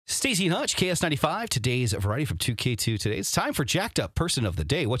Stacey and Hutch, KS95, today's variety from 2K2 today. It's time for Jacked Up Person of the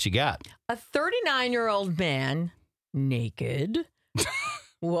Day. What you got? A 39-year-old man, naked,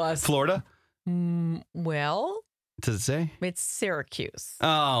 was... Florida? Well, Does it say? it's Syracuse.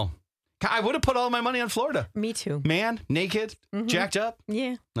 Oh, I would have put all my money on Florida. Me too. Man, naked, jacked up.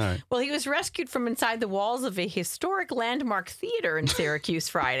 Yeah. All right. Well, he was rescued from inside the walls of a historic landmark theater in Syracuse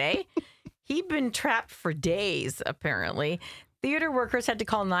Friday. He'd been trapped for days, apparently. Theater workers had to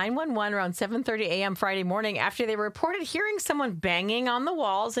call 911 around 7:30 a.m. Friday morning after they reported hearing someone banging on the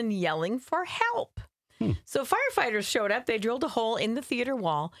walls and yelling for help. So firefighters showed up. They drilled a hole in the theater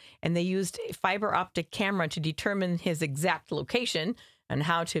wall, and they used a fiber optic camera to determine his exact location and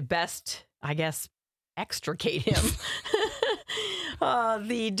how to best, I guess, extricate him.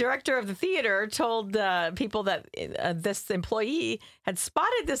 The director of the theater told people that this employee had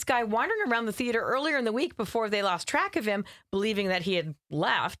spotted this guy wandering around the theater earlier in the week before they lost track of him, believing that he had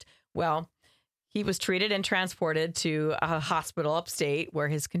left. Well, he was treated and transported to a hospital upstate where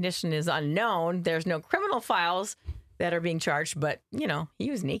his condition is unknown. There's no criminal files that are being charged, but, you know, he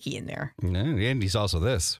was naked in there. No, and he's also this.